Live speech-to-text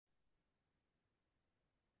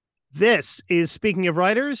This is Speaking of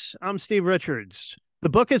Writers. I'm Steve Richards. The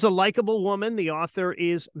book is A Likeable Woman. The author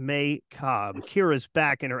is May Cobb. Kira's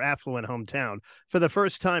back in her affluent hometown for the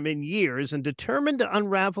first time in years and determined to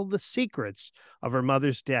unravel the secrets of her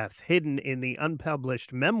mother's death, hidden in the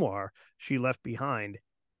unpublished memoir she left behind.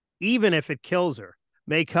 Even if it kills her,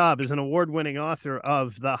 May Cobb is an award-winning author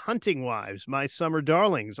of The Hunting Wives, My Summer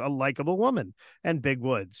Darlings, A Likeable Woman, and Big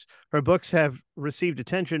Woods. Her books have received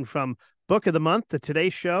attention from Book of the Month, The Today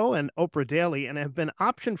Show, and Oprah Daily, and have been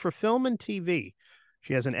optioned for film and TV.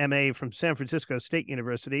 She has an MA from San Francisco State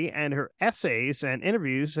University, and her essays and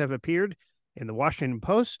interviews have appeared in the Washington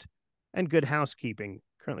Post and Good Housekeeping.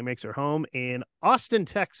 Currently makes her home in Austin,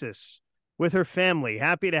 Texas, with her family.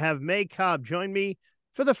 Happy to have May Cobb join me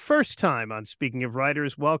for the first time on Speaking of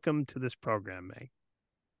Writers. Welcome to this program, May.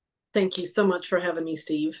 Thank you so much for having me,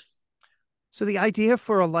 Steve. So the idea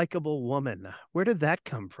for A Likeable Woman, where did that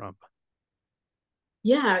come from?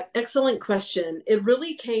 Yeah, excellent question. It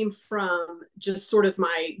really came from just sort of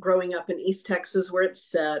my growing up in East Texas where it's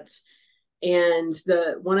set. And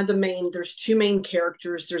there's two main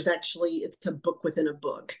characters. It's a book within a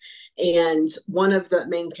book. And one of the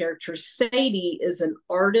main characters, Sadie, is an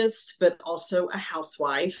artist, but also a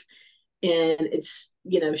housewife. And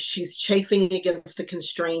she's chafing against the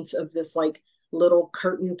constraints of this like little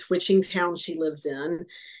curtain twitching town she lives in,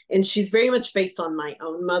 and she's very much based on my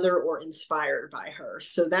own mother or inspired by her.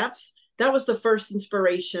 So that was the first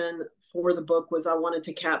inspiration for the book, was I wanted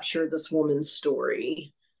to capture this woman's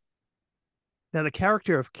story. Now, the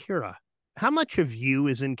character of Kira, how much of you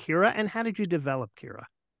is in Kira, and how did you develop Kira?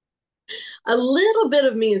 A little bit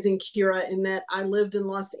of me is in Kira, in that I lived in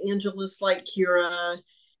Los Angeles like Kira,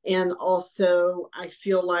 and also I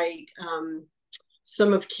feel like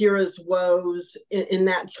some of Kira's woes in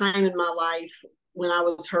that time in my life when I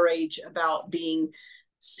was her age about being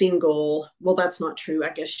single. Well, that's not true.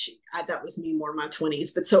 I guess that was me more in my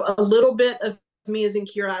 20s. But so a little bit of me is in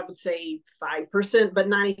Kira, I would say 5%, but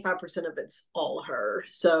 95% of it's all her.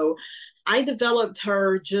 So I developed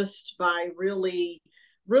her just by really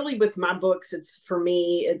with my books.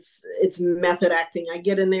 It's method acting. I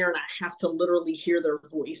get in there and I have to literally hear their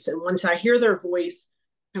voice. And once I hear their voice,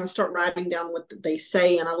 kind of start writing down what they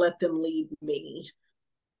say, and I let them lead me.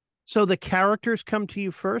 So the characters come to you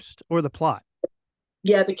first, or the plot?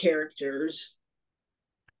 Yeah, the characters.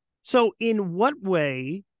 So in what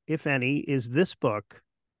way, if any, is this book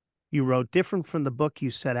you wrote different from the book you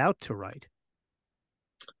set out to write?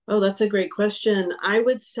 Oh, that's a great question. I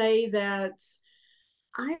would say that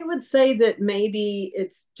maybe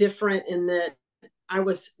it's different in that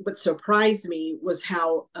what surprised me was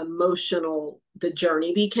how emotional the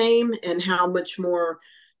journey became, and how much more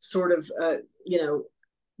sort of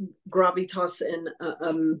gravitas and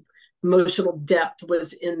emotional depth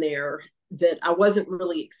was in there that I wasn't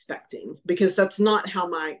really expecting, because that's not how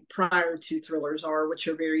my prior two thrillers are, which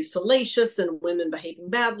are very salacious and women behaving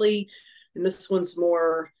badly. And this one's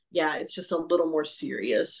more, it's just a little more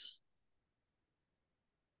serious.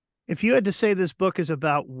 If you had to say this book is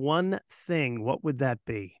about one thing, what would that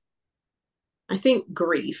be? I think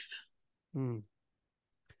grief. We're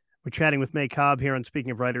chatting with May Cobb here on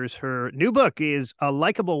Speaking of Writers. Her new book is A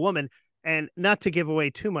Likeable Woman. And not to give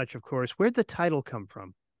away too much, of course, where'd the title come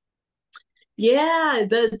from? Yeah,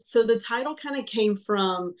 the title kind of came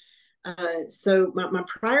from my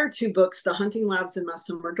prior two books, The Hunting Wives and My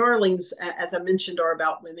Summer Darlings, as I mentioned, are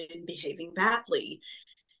about women behaving badly.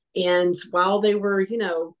 And while they were,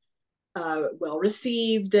 well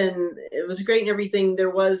received and it was great and everything, there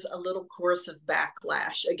was a little chorus of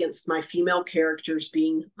backlash against my female characters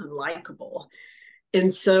being unlikable.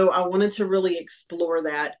 And so I wanted to really explore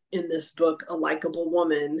that in this book, A Likeable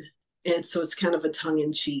Woman. And so it's kind of a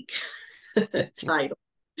tongue-in-cheek title.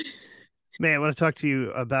 May, I want to talk to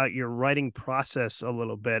you about your writing process a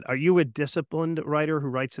little bit. Are you a disciplined writer who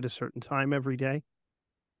writes at a certain time every day?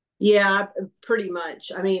 Yeah, pretty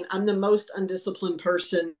much. I mean, I'm the most undisciplined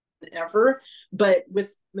person ever, but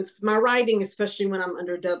with my writing, especially when I'm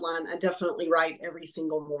under deadline, I definitely write every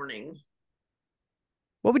single morning.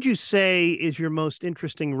 What would you say is your most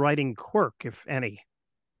interesting writing quirk, if any?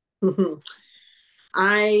 Mm-hmm.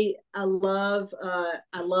 I love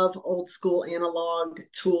old school analog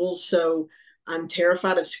tools, so I'm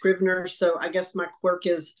terrified of Scrivener. So I guess my quirk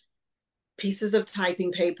is pieces of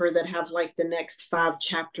typing paper that have like the next 5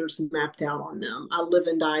 chapters mapped out on them. I live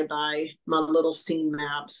and die by my little scene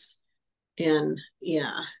maps, and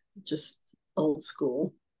just old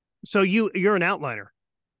school. So you're an outliner.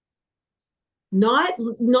 Not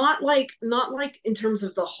like in terms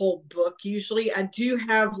of the whole book. Usually I do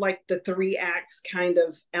have like the 3 acts kind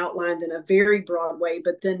of outlined in a very broad way,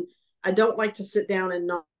 but then I don't like to sit down and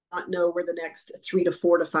not know where the next 3 to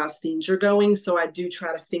 4 to 5 scenes are going. So I do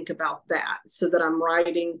try to think about that so that I'm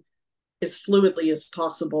writing as fluidly as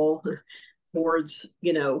possible towards,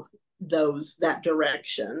 that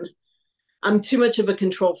direction. I'm too much of a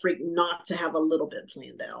control freak not to have a little bit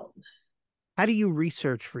planned out. How do you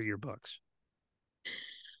research for your books?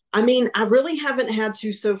 I mean, I really haven't had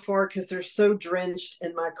to so far because they're so drenched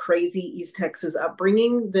in my crazy East Texas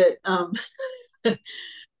upbringing that,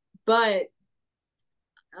 but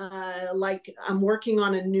like I'm working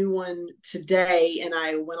on a new one today, and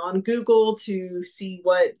I went on Google to see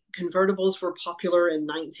what convertibles were popular in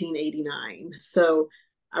 1989. So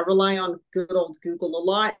I rely on good old Google a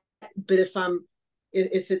lot. But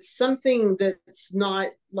if it's something that's not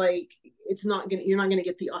like you're not gonna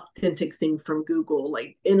get the authentic thing from Google.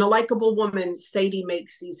 Like in A Likeable Woman, Sadie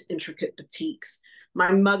makes these intricate batiks.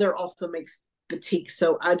 My mother also makes batik.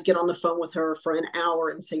 So I'd get on the phone with her for an hour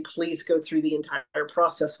and say, please go through the entire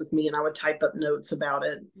process with me. And I would type up notes about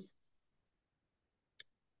it.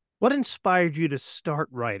 What inspired you to start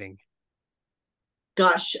writing?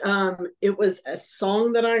 Gosh, it was a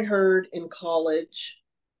song that I heard in college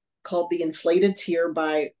called The Inflated Tear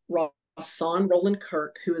by Rahsaan Roland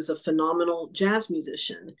Kirk, who is a phenomenal jazz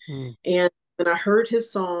musician. Mm. And when I heard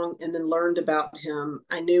his song and then learned about him,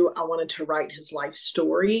 I knew I wanted to write his life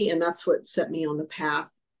story. And that's what set me on the path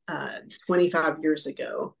 25 years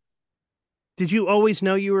ago. Did you always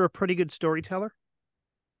know you were a pretty good storyteller?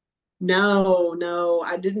 No,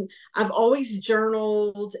 I didn't. I've always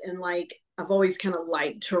journaled and like I've always kind of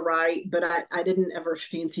liked to write, but I didn't ever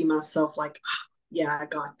fancy myself like, oh, yeah, I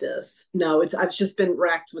got this. No, I've just been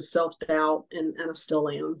racked with self doubt, and I still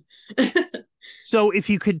am. So, if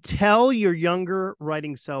you could tell your younger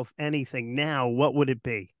writing self anything now, what would it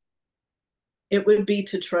be? It would be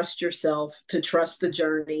to trust yourself, to trust the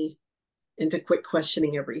journey, and to quit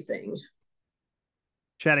questioning everything.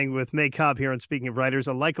 Chatting with May Cobb here on Speaking of Writers.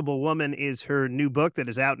 A Likeable Woman is her new book that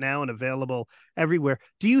is out now and available everywhere.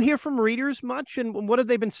 Do you hear from readers much? And what have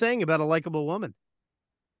they been saying about A Likeable Woman?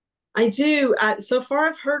 I do. So far,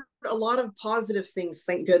 I've heard a lot of positive things.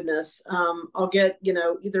 Thank goodness. I'll get,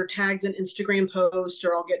 either tagged in Instagram posts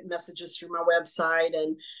or I'll get messages through my website,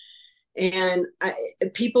 and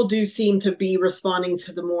people do seem to be responding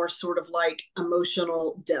to the more sort of like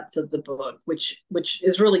emotional depth of the book, which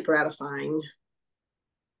is really gratifying.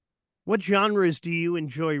 What genres do you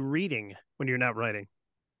enjoy reading when you're not writing?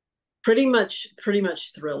 Pretty much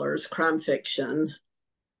thrillers, crime fiction.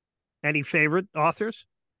 Any favorite authors?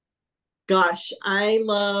 Gosh, I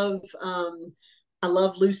love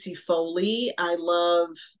Lucy Foley. I love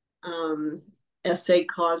S.A.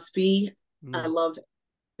 Cosby. I Mm. love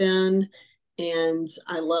Ben, and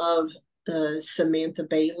I love Samantha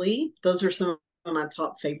Bailey. Those are some of my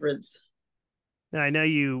top favorites. Now, I know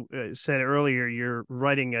you said earlier you're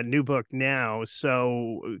writing a new book now.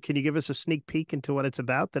 So, can you give us a sneak peek into what it's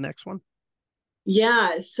about, the next one?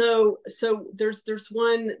 Yeah, so there's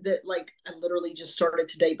one that like I literally just started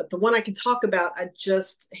today, but the one I can talk about, I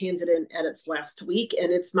just handed in edits last week,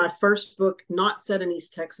 and it's my first book, not set in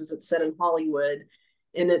East Texas, it's set in Hollywood,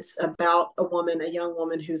 and it's about a young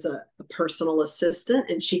woman who's a personal assistant,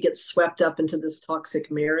 and she gets swept up into this toxic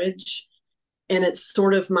marriage, and it's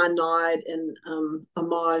sort of my nod and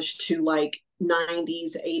homage to like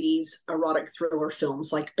 90s, 80s erotic thriller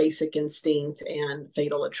films like Basic Instinct and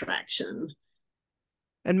Fatal Attraction.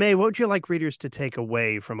 And May, what would you like readers to take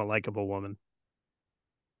away from A Likeable Woman?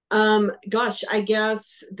 Gosh, I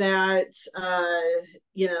guess that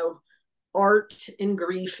art and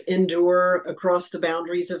grief endure across the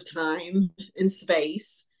boundaries of time and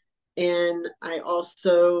space. And I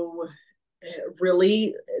also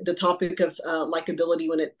really the topic of likability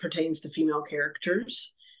when it pertains to female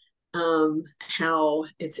characters. How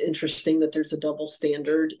it's interesting that there's a double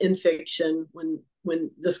standard in fiction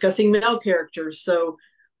when discussing male characters. So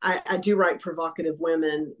I do write provocative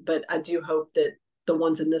women, but I do hope that the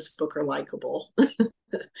ones in this book are likable.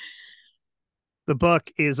 The book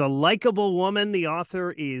is A Likeable Woman. The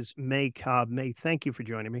author is May Cobb. May, thank you for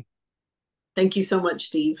joining me. Thank you so much,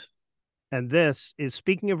 Steve. And this is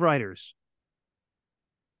Speaking of Writers.